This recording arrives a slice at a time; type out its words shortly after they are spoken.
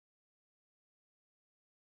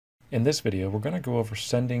In this video, we're going to go over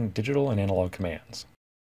sending digital and analog commands.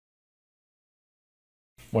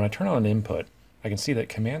 When I turn on an input, I can see that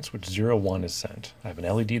command switch 01 is sent. I have an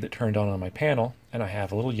LED that turned on my panel, and I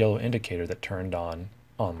have a little yellow indicator that turned on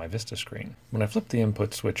my Vista screen. When I flip the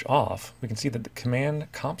input switch off, we can see that the command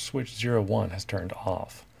comp switch 01 has turned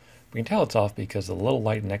off. We can tell it's off because the little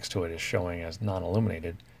light next to it is showing as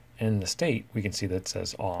non-illuminated, and in the state, we can see that it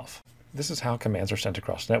says off. This is how commands are sent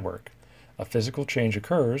across the network. A physical change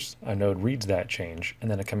occurs, a node reads that change, and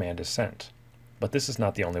then a command is sent. But this is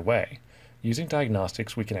not the only way. Using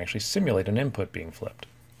diagnostics, we can actually simulate an input being flipped.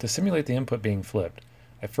 To simulate the input being flipped,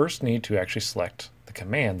 I first need to actually select the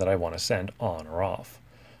command that I want to send on or off.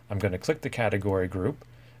 I'm going to click the category group,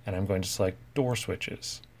 and I'm going to select door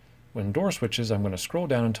switches. When door switches, I'm going to scroll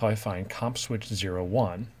down until I find comp switch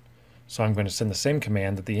 01. So I'm going to send the same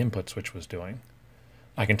command that the input switch was doing.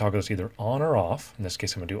 I can toggle this either on or off. In this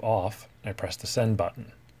case, I'm going to do off, and I press the send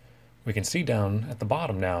button. We can see down at the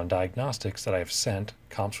bottom now in diagnostics that I have sent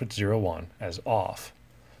comp switch 01 as off.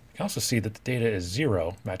 I can also see that the data is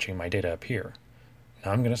 0, matching my data up here.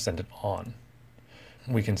 Now I'm going to send it on.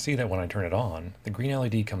 We can see that when I turn it on, the green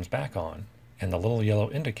LED comes back on, and the little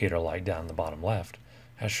yellow indicator light down the bottom left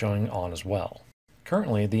has showing on as well.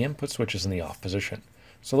 Currently, the input switch is in the off position.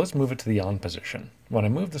 So let's move it to the on position. When I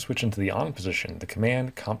move the switch into the on position, the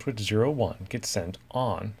command comp switch 01 gets sent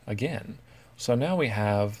on again. So now we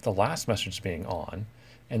have the last message being on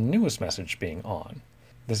and the newest message being on.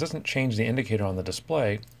 This doesn't change the indicator on the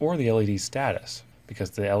display or the LED status.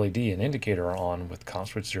 Because the LED and indicator are on with comp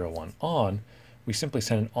switch 01 on, we simply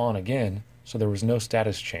send it on again, so there was no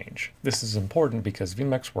status change. This is important because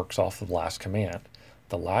V-MUX works off the last command.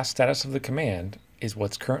 The last status of the command is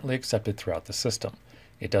what's currently accepted throughout the system.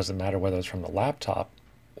 It doesn't matter whether it's from the laptop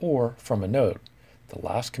or from a node. The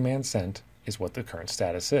last command sent is what the current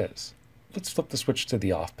status is. Let's flip the switch to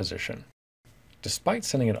the off position. Despite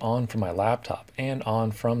sending it on from my laptop and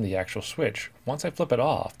on from the actual switch, once I flip it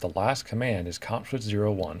off, the last command is comp switch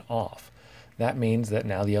 01 off. That means that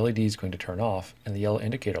now the LED is going to turn off and the yellow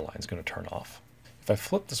indicator line is going to turn off. If I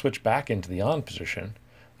flip the switch back into the on position,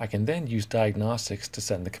 I can then use diagnostics to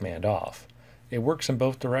send the command off. It works in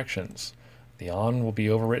both directions. The on will be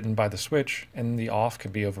overwritten by the switch, and the off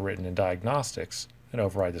can be overwritten in diagnostics and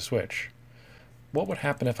override the switch. What would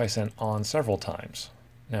happen if I sent on several times?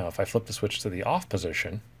 Now, if I flip the switch to the off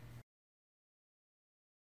position,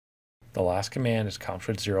 the last command is comp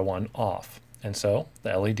switch 01 off, and so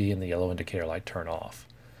the LED and the yellow indicator light turn off.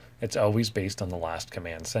 It's always based on the last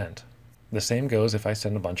command sent. The same goes if I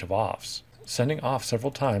send a bunch of offs. Sending off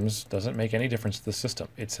several times doesn't make any difference to the system.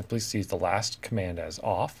 It simply sees the last command as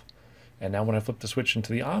off. And now when I flip the switch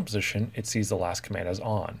into the on position, it sees the last command as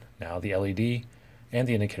on. Now the LED and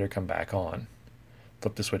the indicator come back on.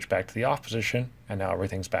 Flip the switch back to the off position, and now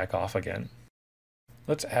everything's back off again.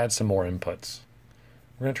 Let's add some more inputs.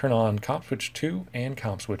 We're going to turn on comp switch 2 and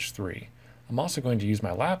comp switch 3. I'm also going to use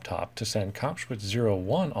my laptop to send comp switch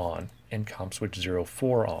 01 on and comp switch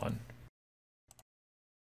 04 on.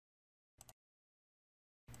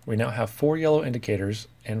 We now have 4 yellow indicators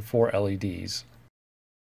and 4 LEDs.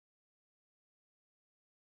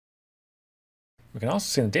 We can also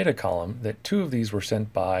see in the data column that 2 of these were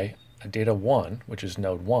sent by a data 1, which is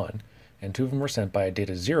node 1, and 2 of them were sent by a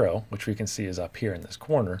data 0, which we can see is up here in this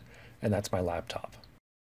corner, and that's my laptop.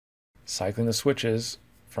 Cycling the switches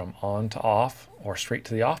from on to off or straight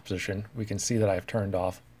to the off position, we can see that I've turned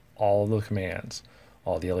off all of the commands.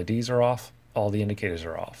 All the LEDs are off, all the indicators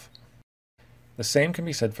are off. The same can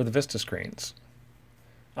be said for the Vista screens.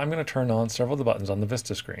 I'm going to turn on several of the buttons on the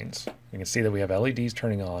Vista screens. You can see that we have LEDs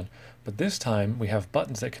turning on, but this time we have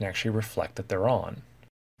buttons that can actually reflect that they're on.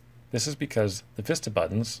 This is because the Vista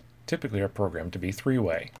buttons typically are programmed to be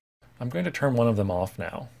 3-way. I'm going to turn one of them off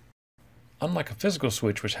now. Unlike a physical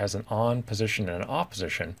switch which has an on position and an off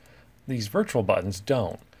position, these virtual buttons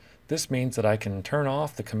don't. This means that I can turn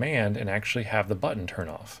off the command and actually have the button turn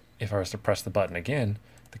off. If I was to press the button again,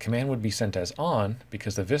 the command would be sent as on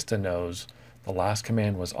because the Vista knows the last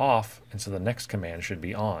command was off, and so the next command should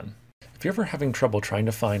be on. If you're ever having trouble trying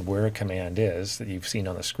to find where a command is that you've seen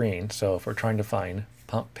on the screen, so if we're trying to find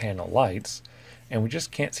pump panel lights, and we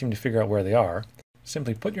just can't seem to figure out where they are,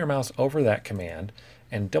 simply put your mouse over that command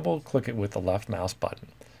and double click it with the left mouse button.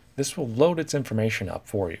 This will load its information up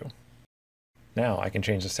for you. Now I can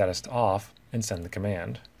change the status to off and send the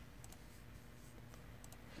command.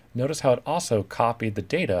 Notice how it also copied the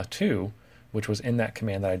data too, which was in that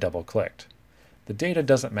command that I double clicked. The data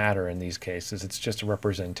doesn't matter in these cases, it's just a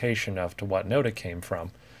representation of to what node it came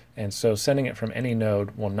from, and so sending it from any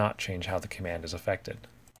node will not change how the command is affected.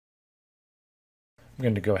 I'm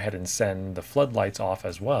going to go ahead and send the floodlights off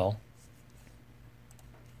as well.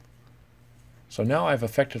 So now I've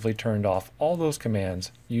effectively turned off all those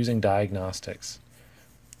commands using diagnostics.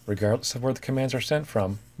 Regardless of where the commands are sent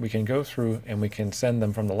from, we can go through and we can send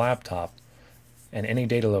them from the laptop and any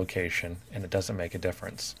data location, and it doesn't make a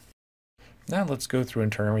difference. Now let's go through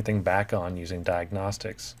and turn everything back on using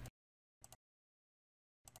diagnostics.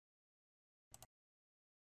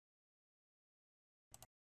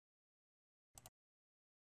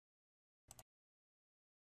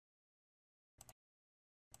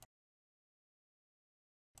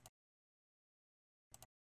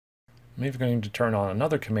 I'm going to turn on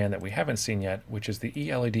another command that we haven't seen yet, which is the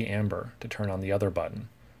eLED amber, to turn on the other button.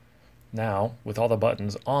 Now, with all the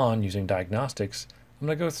buttons on using diagnostics, I'm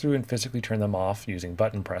going to go through and physically turn them off using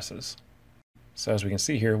button presses. So as we can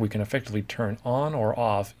see here, we can effectively turn on or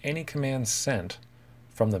off any commands sent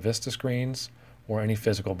from the Vista screens or any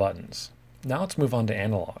physical buttons. Now let's move on to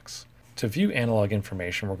analogs. To view analog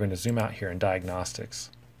information, we're going to zoom out here in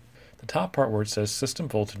diagnostics. The top part where it says system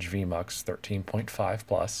voltage V-MUX 13.5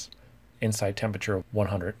 plus, inside temperature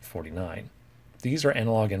 149. These are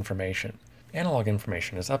analog information. Analog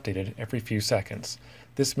information is updated every few seconds.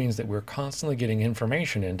 This means that we're constantly getting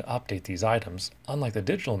information in to update these items, unlike the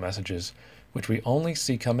digital messages, which we only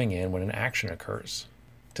see coming in when an action occurs.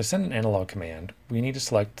 To send an analog command, we need to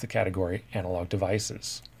select the category Analog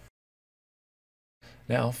Devices.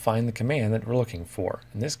 Now find the command that we're looking for,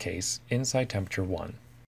 in this case, inside temperature 1.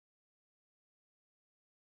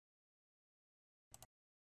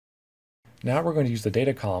 Now we're going to use the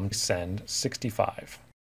data column to send 65.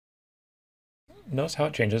 Notice how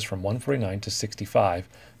it changes from 149 to 65,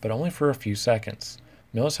 but only for a few seconds.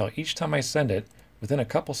 Notice how each time I send it, within a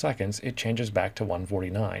couple seconds, it changes back to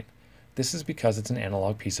 149. This is because it's an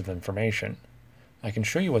analog piece of information. I can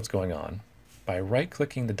show you what's going on by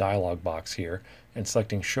right-clicking the dialog box here and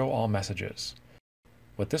selecting Show All Messages.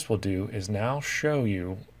 What this will do is now show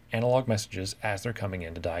you analog messages as they're coming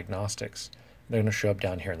into diagnostics. They're going to show up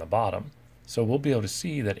down here in the bottom. So we'll be able to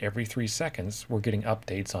see that every 3 seconds we're getting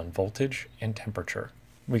updates on voltage and temperature.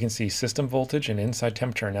 We can see system voltage and inside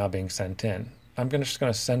temperature are now being sent in. I'm just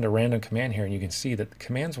going to send a random command here, and you can see that the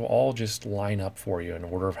commands will all just line up for you in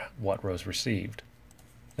order of what was received.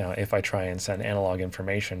 Now if I try and send analog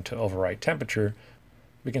information to overwrite temperature,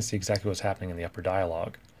 we can see exactly what's happening in the upper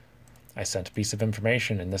dialog. I sent a piece of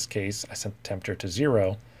information. In this case, I sent the temperature to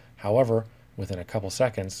 0. However, within a couple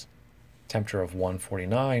seconds, temperature of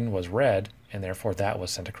 149 was read, and therefore that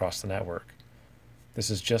was sent across the network. This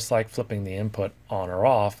is just like flipping the input on or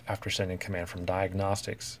off after sending a command from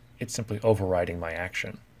diagnostics. It's simply overriding my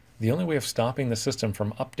action. The only way of stopping the system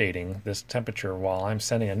from updating this temperature while I'm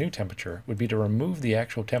sending a new temperature would be to remove the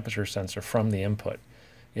actual temperature sensor from the input.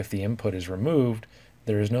 If the input is removed,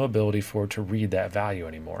 there is no ability for it to read that value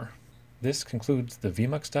anymore. This concludes the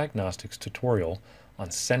V-MUX Diagnostics tutorial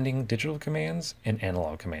on sending digital commands and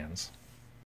analog commands.